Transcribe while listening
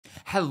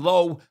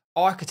Hello,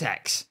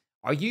 architects.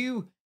 Are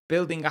you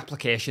building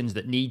applications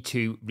that need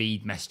to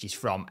read messages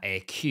from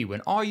a queue?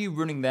 And are you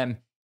running them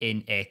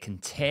in a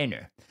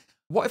container?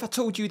 What if I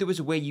told you there was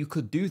a way you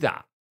could do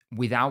that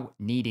without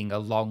needing a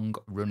long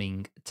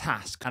running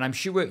task? And I'm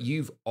sure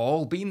you've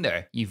all been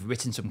there. You've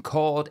written some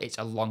code, it's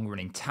a long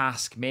running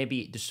task.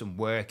 Maybe it does some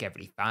work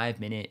every 5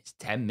 minutes,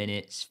 10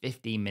 minutes,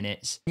 15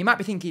 minutes. You might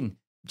be thinking,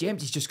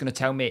 James is just going to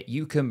tell me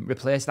you can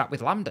replace that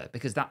with Lambda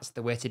because that's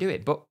the way to do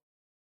it. But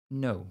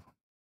no.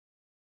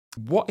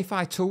 What if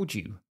I told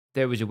you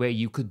there was a way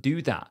you could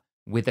do that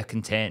with a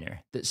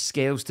container that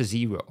scales to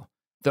 0,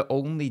 that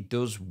only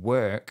does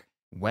work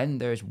when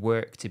there's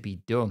work to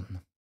be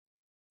done,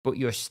 but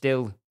you're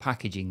still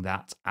packaging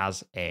that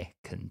as a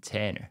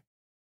container?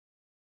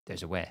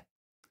 There's a way.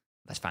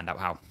 Let's find out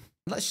how.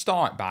 Let's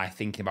start by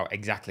thinking about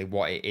exactly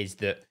what it is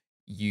that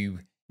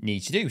you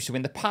need to do. So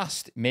in the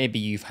past, maybe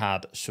you've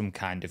had some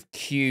kind of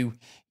queue,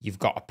 you've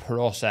got a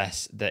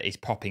process that is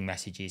popping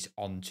messages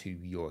onto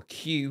your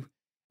queue,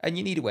 and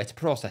you need a way to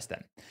process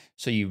them.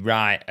 So you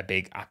write a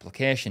big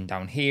application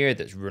down here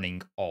that's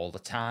running all the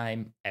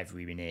time,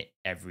 every minute,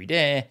 every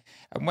day.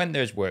 And when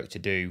there's work to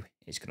do,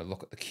 it's going to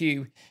look at the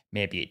queue.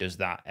 Maybe it does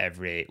that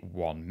every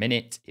 1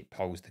 minute. It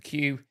polls the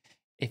queue.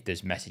 If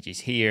there's messages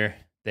here,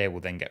 they will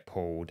then get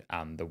pulled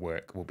and the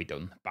work will be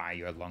done by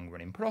your long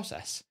running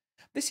process.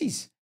 This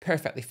is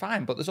perfectly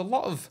fine, but there's a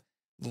lot of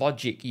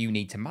logic you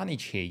need to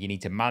manage here. You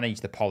need to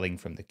manage the polling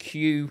from the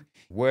queue,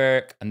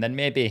 work, and then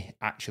maybe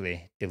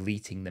actually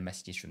deleting the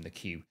messages from the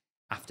queue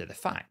after the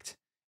fact.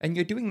 And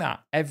you're doing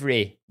that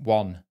every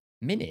 1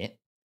 minute,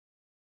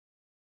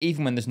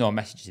 even when there's no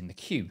messages in the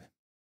queue.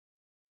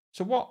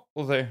 So what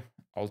other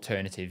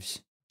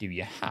alternatives do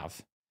you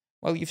have?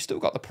 Well, you've still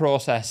got the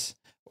process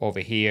over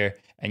here,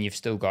 and you've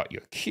still got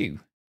your queue.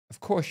 Of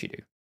course you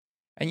do.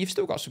 And you've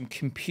still got some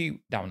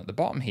compute down at the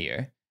bottom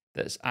here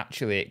that's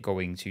actually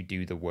going to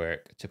do the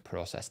work to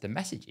process the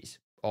messages.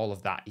 All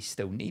of that is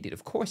still needed.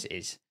 Of course it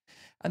is.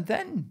 And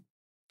then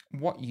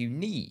what you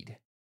need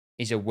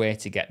is a way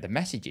to get the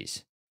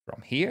messages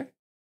from here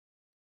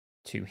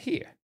to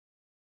here.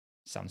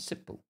 Sounds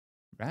simple,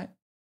 right?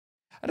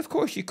 And of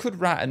course, you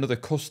could write another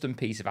custom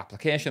piece of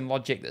application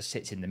logic that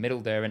sits in the middle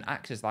there and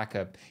acts as like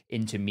an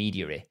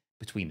intermediary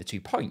between the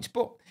 2 points.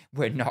 But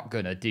we're not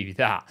going to do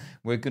that.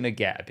 We're going to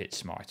get a bit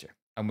smarter.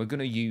 And we're going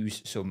to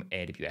use some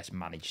AWS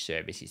managed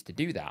services to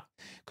do that.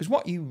 Because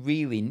what you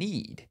really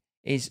need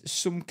is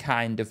some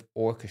kind of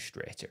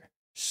orchestrator,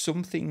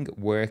 something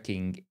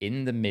working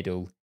in the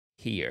middle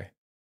here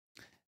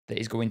that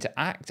is going to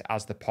act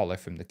as the poller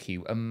from the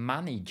queue and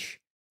manage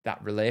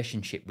that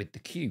relationship with the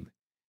queue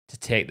to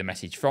take the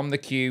message from the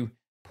queue,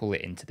 pull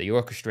it into the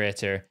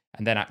orchestrator,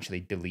 and then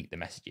actually delete the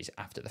messages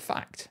after the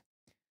fact.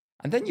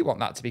 And then you want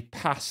that to be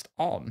passed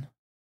on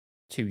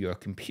to your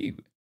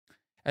compute.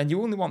 And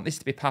you only want this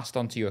to be passed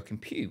on to your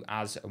compute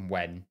as and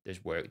when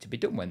there's work to be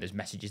done, when there's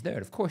messages there.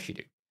 And of course you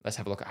do. Let's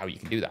have a look at how you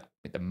can do that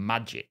with the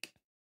magic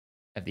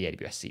of the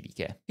AWS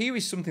CDK. Here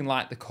is something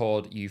like the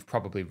code you've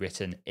probably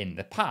written in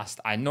the past.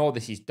 I know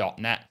this is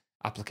 .NET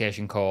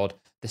application code.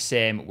 The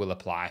same will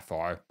apply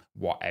for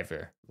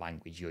whatever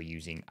language you're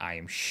using, I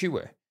am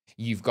sure.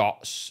 You've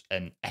got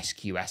an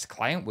SQS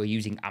client. We're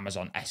using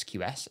Amazon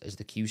SQS as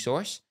the queue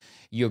source.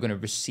 You're going to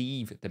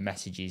receive the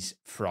messages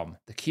from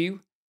the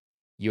queue.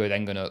 You're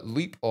then going to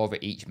loop over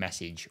each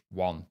message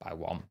one by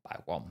one by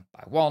one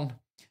by one.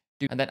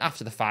 And then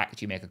after the fact,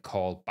 you make a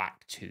call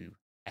back to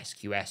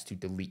SQS to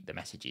delete the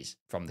messages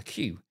from the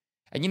queue.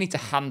 And you need to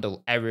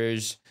handle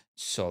errors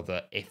so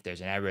that if there's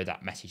an error,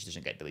 that message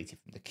doesn't get deleted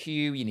from the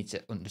queue. You need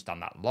to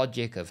understand that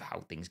logic of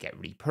how things get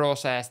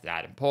reprocessed, the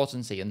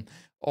idempotency, and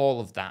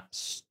all of that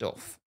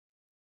stuff.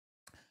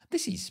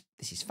 This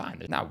is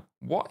fine. Now,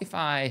 what if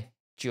I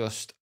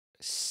just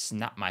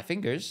snap my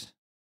fingers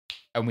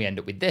and we end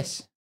up with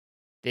this?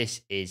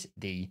 This is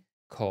the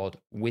code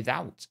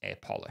without a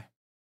poller.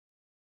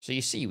 So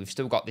you see, we've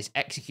still got this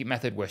execute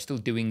method. We're still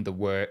doing the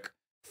work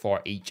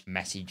for each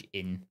message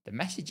in the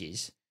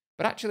messages.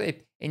 But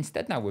actually,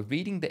 instead now, we're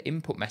reading the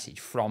input message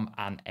from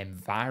an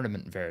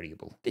environment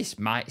variable. This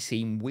might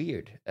seem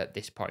weird at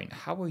this point.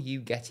 How are you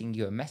getting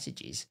your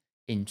messages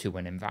into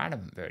an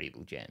environment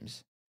variable,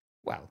 James?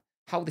 Well,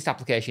 how this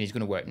application is going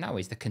to work now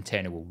is the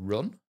container will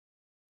run.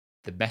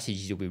 The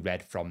messages will be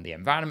read from the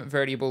environment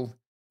variable.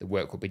 The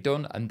work will be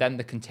done, and then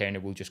the container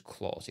will just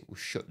close. It will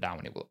shut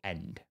down. It will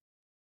end.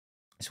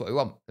 That's what we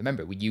want.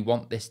 Remember, you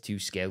want this to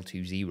scale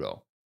to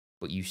 0,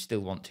 but you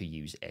still want to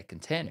use a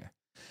container.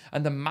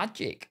 And the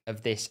magic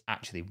of this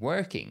actually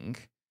working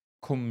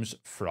comes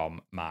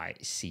from my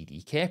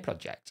CDK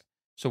project.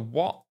 So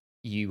what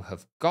you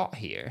have got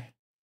here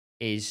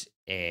is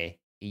a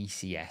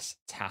ECS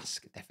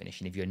task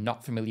definition. If you're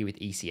not familiar with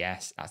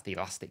ECS, that's the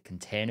Elastic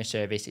Container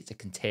Service. It's a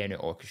container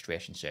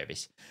orchestration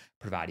service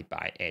provided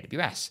by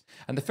AWS.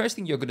 And the first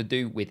thing you're going to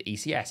do with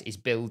ECS is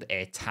build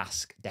a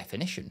task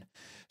definition.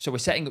 So we're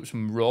setting up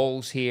some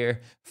roles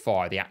here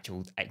for the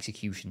actual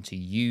execution to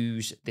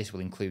use. This will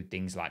include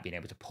things like being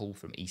able to pull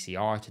from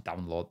ECR to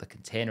download the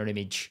container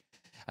image.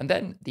 And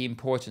then the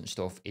important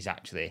stuff is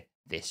actually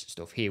this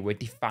stuff here. We're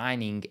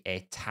defining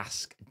a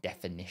task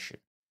definition.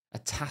 A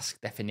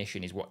task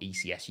definition is what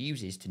ECS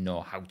uses to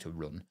know how to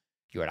run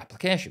your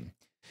application.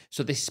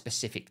 So this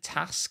specific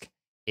task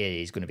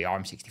is going to be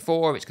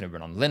ARM64. It's going to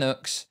run on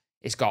Linux.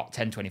 It's got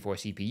 1024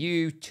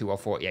 CPU,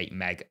 248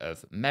 meg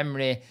of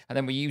memory, and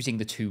then we're using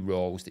the two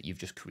roles that you've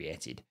just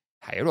created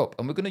higher up,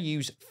 and we're going to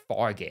use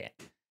Fargate.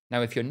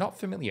 Now, if you're not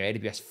familiar,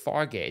 AWS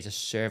Fargate is a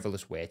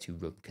serverless way to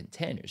run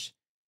containers.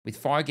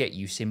 With Fargate,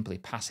 you simply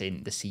pass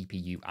in the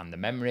CPU and the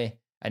memory,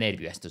 and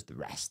AWS does the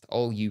rest.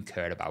 All you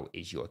care about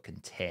is your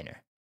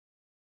container.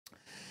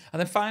 And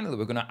then finally,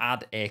 we're going to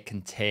add a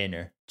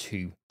container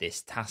to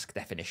this task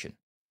definition.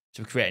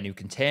 So we create a new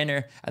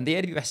container, and the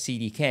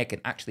AWS CDK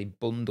can actually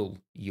bundle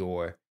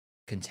your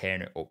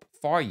container up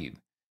for you.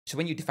 So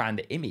when you define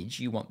the image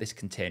you want this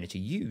container to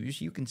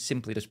use, you can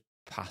simply just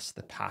pass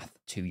the path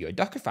to your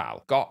Docker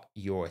file. Got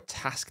your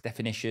task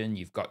definition,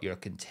 you've got your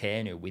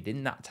container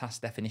within that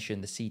task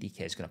definition, the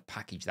CDK is going to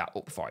package that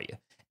up for you.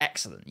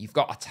 Excellent, you've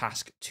got a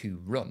task to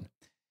run.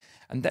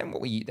 And then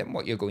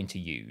what you're going to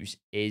use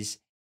is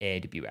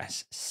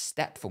AWS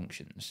step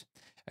functions.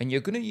 And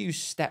you're going to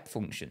use step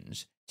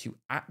functions to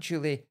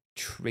actually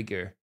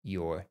trigger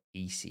your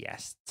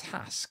ECS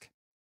task.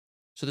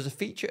 So there's a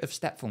feature of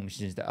step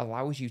functions that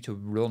allows you to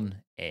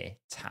run a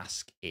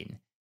task in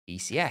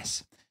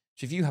ECS.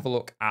 So if you have a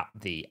look at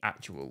the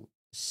actual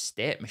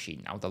state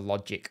machine now, the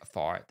logic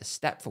for the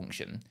step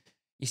function,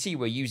 you see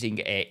we're using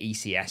a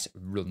ECS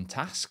run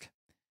task.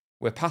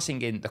 We're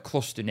passing in the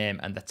cluster name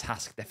and the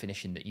task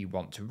definition that you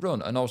want to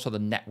run, and also the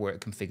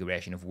network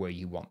configuration of where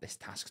you want this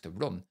task to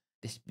run.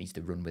 This needs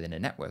to run within a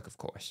network, of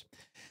course.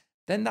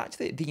 Then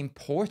actually the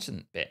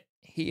important bit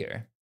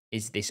here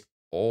is this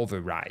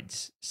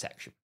overrides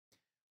section.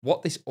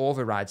 What this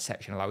override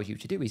section allows you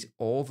to do is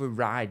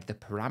override the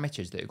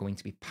parameters that are going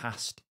to be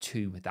passed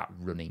to that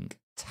running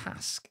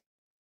task.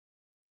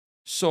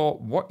 So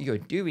what you're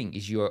doing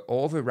is you're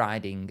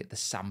overriding the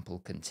sample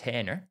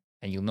container,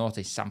 and you'll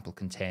notice sample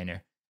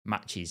container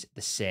matches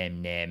the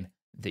same name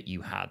that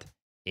you had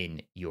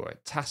in your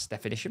task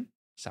definition,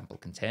 sample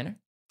container,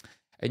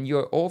 and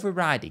you're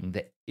overriding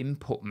the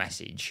input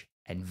message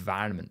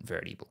environment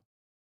variable.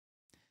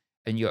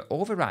 And you're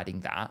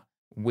overriding that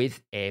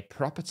with a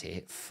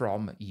property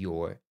from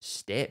your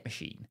state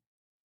machine.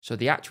 So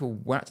we're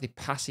actually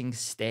passing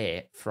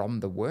state from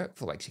the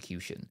workflow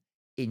execution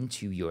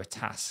into your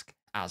task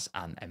as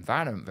an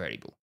environment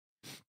variable.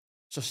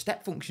 So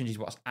step functions is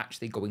what's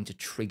actually going to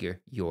trigger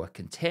your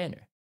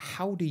container.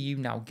 How do you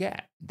now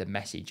get the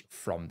message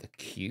from the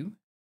queue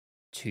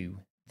to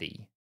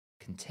the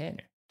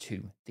container,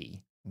 to the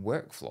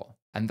workflow?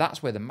 And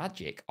that's where the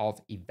magic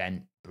of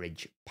Event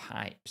Bridge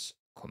Pipes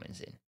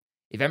comes in.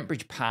 Event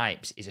Bridge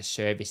Pipes is a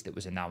service that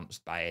was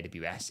announced by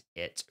AWS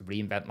at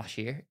reInvent last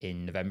year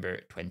in November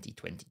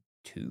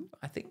 2022,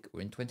 I think.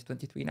 We're in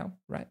 2023 now,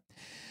 right?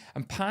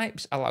 And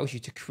Pipes allows you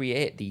to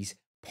create these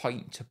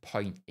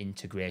point-to-point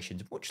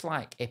integrations, much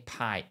like a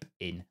pipe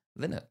in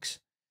Linux.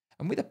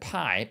 And with a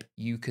pipe,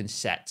 you can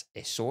set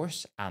a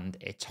source and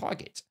a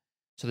target.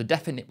 So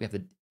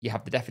you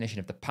have the definition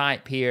of the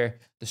pipe here.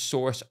 The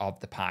source of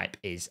the pipe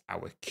is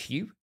our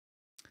queue,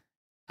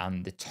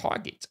 and the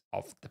target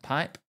of the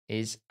pipe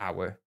is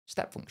our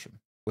step function.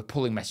 We're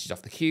pulling messages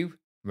off the queue,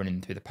 running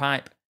them through the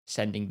pipe,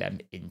 sending them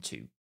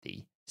into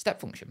the step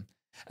function.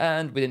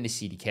 And within this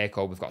CDK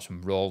code, we've got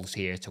some roles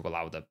here to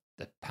allow the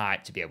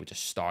pipe to be able to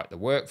start the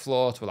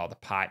workflow, to allow the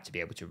pipe to be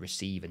able to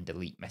receive and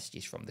delete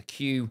messages from the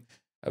queue.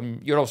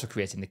 You're also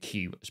creating the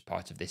queue as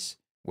part of this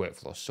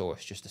workflow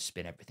source just to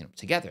spin everything up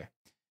together.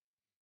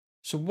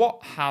 So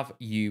what have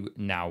you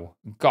now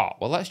got?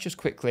 Well, let's just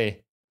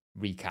quickly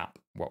recap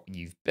what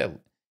you've built.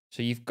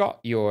 So you've got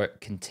your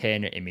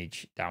container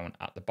image down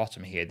at the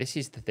bottom here. This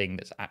is the thing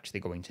that's actually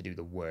going to do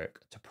the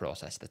work to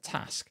process the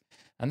task.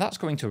 And that's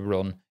going to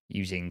run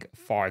using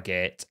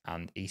Fargate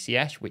and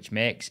ECS, which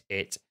makes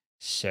it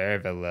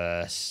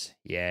serverless.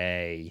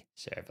 Yay,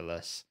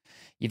 serverless.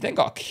 You've then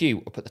got a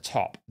queue up at the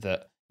top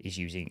that is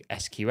using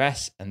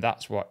SQS, and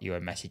that's what your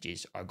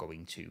messages are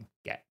going to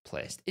get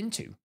placed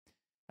into.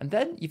 And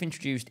then you've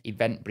introduced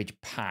Event Bridge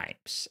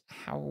Pipes.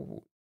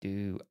 How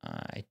do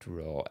I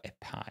draw a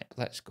pipe?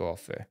 Let's go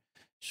for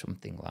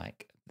something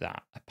like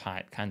that. A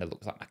pipe kind of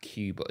looks like a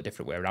queue, but a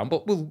different way around,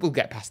 but we'll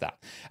get past that.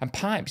 And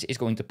Pipes is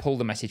going to pull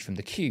the message from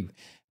the queue.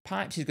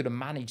 Pipes is going to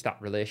manage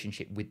that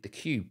relationship with the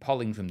queue,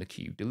 pulling from the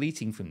queue,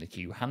 deleting from the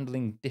queue,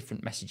 handling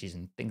different messages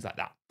and things like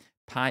that.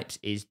 Pipes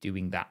is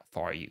doing that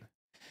for you.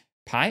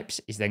 Pipes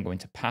is then going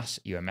to pass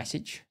your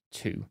message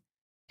to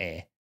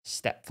a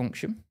step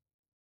function,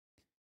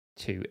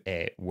 to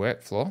a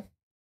workflow.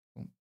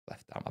 Oh,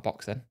 left out my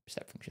box then.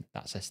 Step function.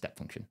 That's a step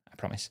function, I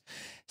promise.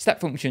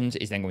 Step functions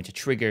is then going to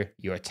trigger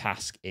your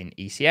task in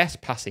ECS,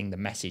 passing the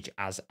message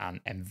as an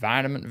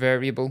environment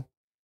variable.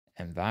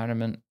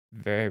 Environment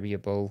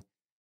variable.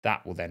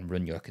 That will then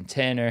run your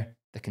container.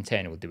 The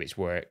container will do its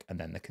work, and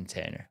then the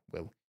container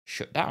will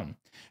shut down.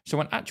 So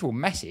an actual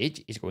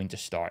message is going to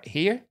start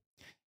here,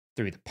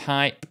 through the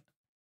pipe,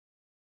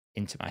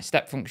 into my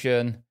step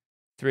function,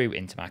 through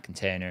into my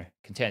container.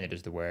 Container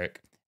does the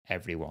work,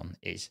 everyone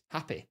is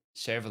happy.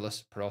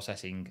 Serverless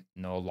processing,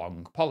 no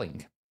long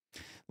polling.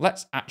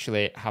 Let's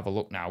actually have a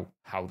look now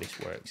how this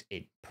works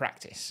in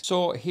practice.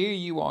 So here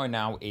you are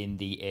now in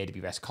the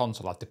AWS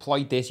console. I've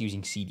deployed this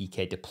using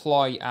CDK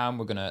deploy, and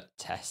we're gonna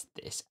test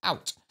this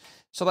out.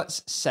 So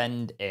let's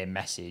send a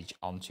message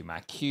onto my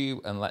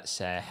queue, and let's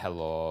say,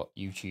 hello,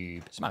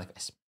 YouTube, smiley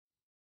face.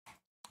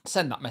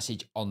 Send that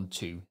message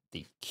onto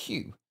the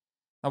queue.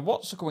 Now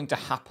what's going to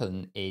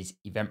happen is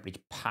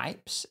EventBridge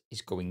Pipes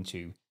is going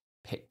to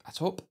pick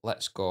that up.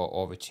 Let's go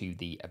over to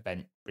the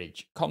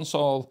EventBridge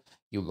console.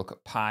 You'll look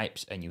at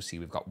pipes and you'll see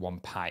we've got one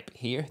pipe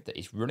here that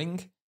is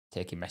running,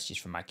 taking messages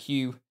from my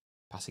queue,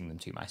 passing them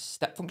to my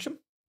step function.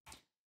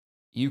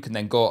 You can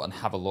then go and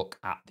have a look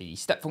at the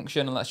step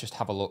function, and let's just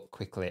have a look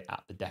quickly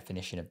at the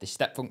definition of this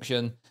step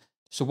function.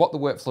 So what the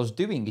workflow is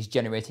doing is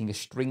generating a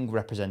string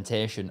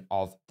representation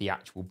of the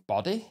actual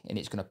body, and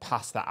it's going to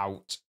pass that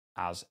out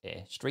as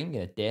a string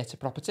in a data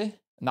property.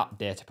 And that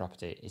data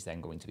property is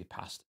then going to be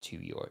passed to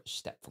your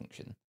step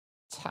function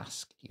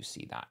task. You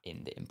see that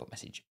in the input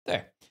message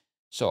there.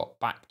 So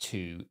back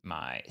to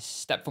my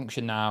step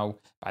function now.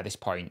 By this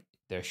point,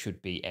 there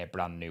should be a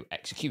brand new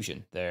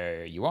execution.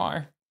 There you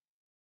are.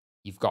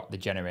 You've got the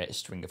generated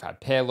string of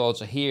head payload.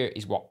 So here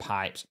is what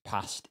pipes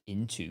passed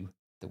into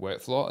the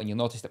workflow. And you'll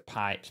notice that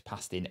pipes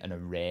passed in an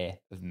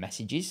array of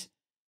messages.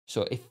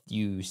 So if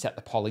you set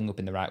the polling up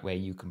in the right way,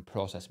 you can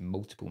process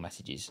multiple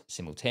messages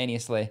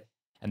simultaneously.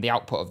 And the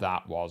output of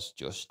that was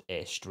just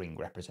a string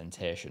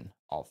representation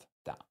of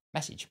that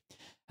message.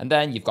 And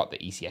then you've got the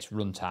ECS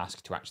run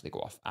task to actually go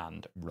off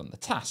and run the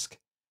task.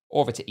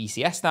 Over to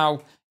ECS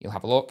now, you'll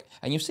have a look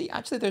and you'll see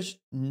actually there's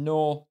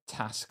no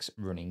tasks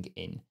running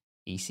in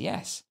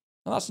ECS.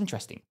 Now that's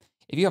interesting.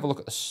 If you have a look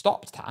at the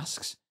stopped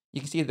tasks,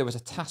 you can see there was a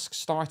task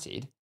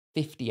started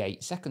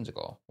 58 seconds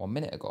ago, 1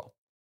 minute ago.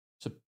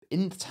 So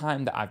in the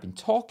time that I've been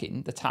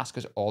talking, the task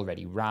has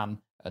already ran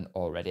and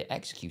already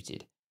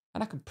executed.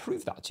 And I can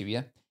prove that to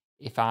you.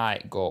 If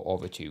I go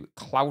over to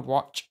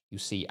CloudWatch, you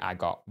see I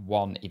got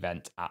one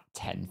event at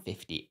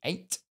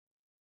 10:58.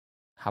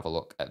 Have a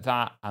look at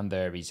that, and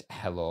there is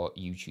hello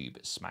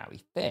YouTube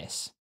smiley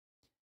face.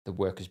 The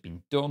work has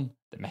been done,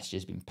 the message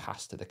has been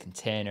passed to the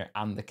container,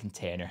 and the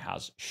container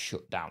has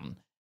shut down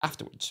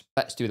afterwards.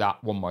 Let's do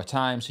that one more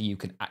time so you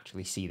can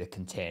actually see the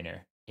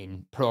container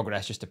in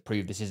progress, just to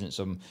prove this isn't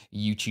some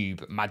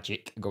YouTube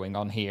magic going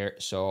on here.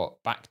 So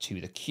back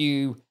to the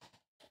queue.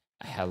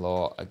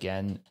 Hello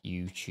again,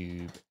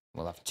 YouTube.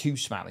 We'll have two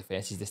smiley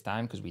faces this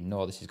time because we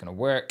know this is going to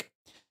work.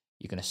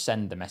 You're going to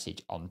send the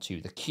message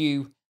onto the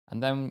queue,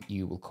 and then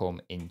you will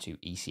come into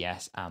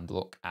ECS and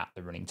look at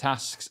the running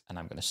tasks. And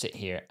I'm going to sit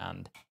here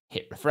and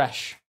hit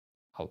refresh.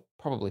 I'll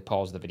probably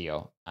pause the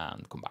video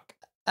and come back.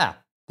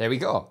 There we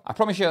go. I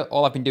promise you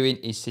all I've been doing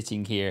is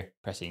sitting here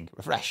pressing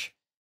refresh.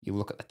 You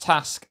look at the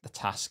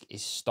task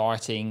is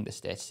starting, the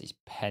status is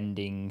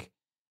pending.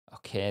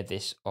 Okay,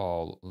 this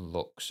all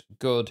looks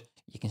good.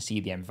 You can see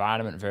the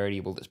environment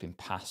variable that's been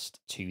passed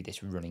to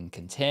this running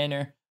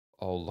container,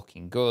 all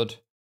looking good.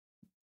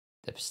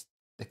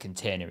 The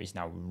container is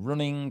now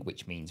running,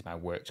 which means my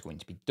work's going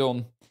to be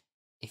done.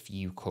 If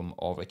you come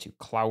over to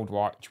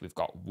CloudWatch, we've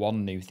got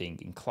one new thing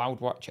in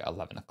CloudWatch at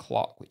 11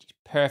 o'clock, which is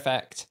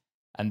perfect.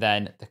 And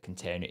then the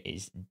container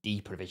is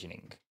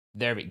deprovisioning.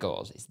 There it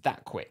goes. It's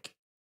that quick.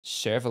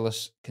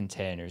 Serverless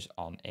containers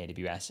on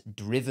AWS,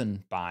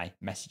 driven by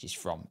messages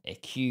from a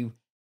queue,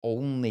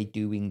 only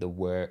doing the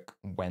work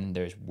when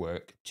there's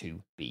work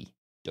to be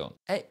done.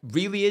 It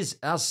really is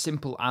as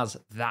simple as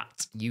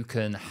that. You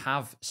can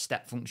have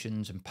step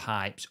functions and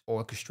pipes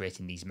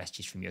orchestrating these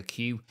messages from your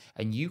queue,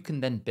 and you can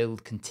then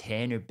build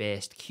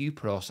container-based queue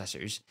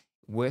processors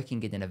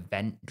working in an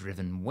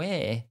event-driven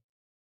way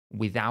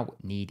without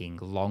needing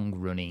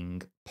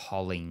long-running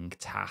polling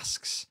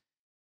tasks.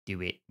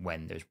 Do it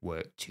when there's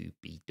work to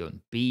be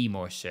done. Be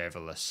more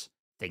serverless.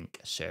 Think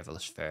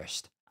serverless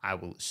first. I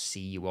will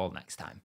see you all next time.